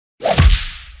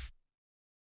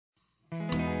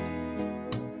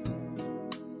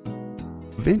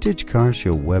Vintage Car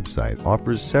Show website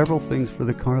offers several things for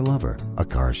the car lover: a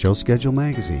car show schedule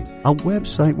magazine, a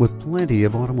website with plenty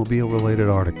of automobile-related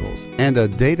articles, and a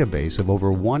database of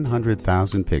over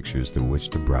 100,000 pictures through which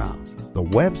to browse. The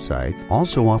website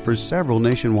also offers several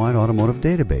nationwide automotive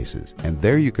databases, and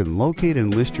there you can locate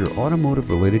and list your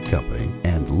automotive-related company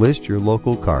and list your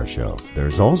local car show.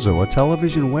 There's also a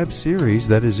television web series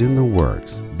that is in the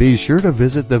works. Be sure to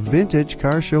visit the Vintage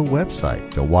Car Show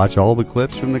website to watch all the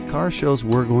clips from the car shows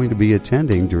we're going to be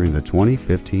attending during the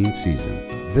 2015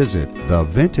 season. Visit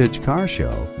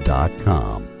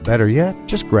thevintagecarshow.com. Better yet,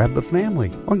 just grab the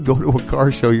family or go to a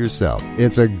car show yourself.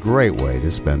 It's a great way to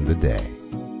spend the day.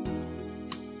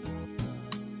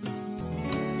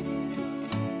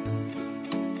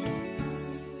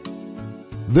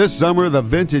 This summer, the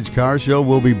Vintage Car Show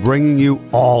will be bringing you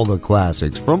all the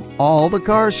classics from all the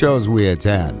car shows we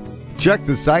attend. Check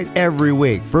the site every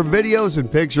week for videos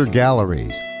and picture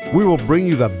galleries. We will bring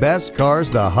you the best cars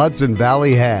the Hudson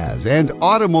Valley has and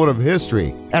automotive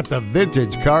history at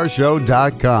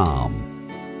thevintagecarshow.com.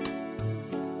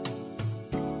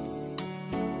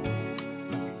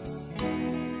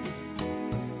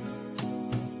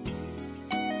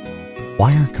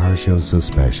 Why are car shows so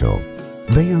special?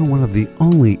 They are one of the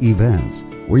only events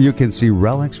where you can see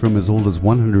relics from as old as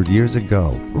 100 years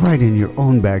ago right in your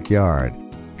own backyard.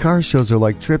 Car shows are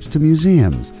like trips to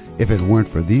museums. If it weren't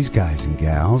for these guys and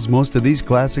gals, most of these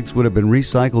classics would have been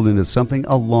recycled into something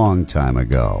a long time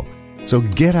ago. So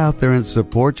get out there and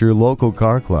support your local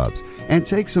car clubs and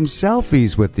take some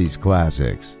selfies with these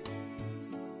classics.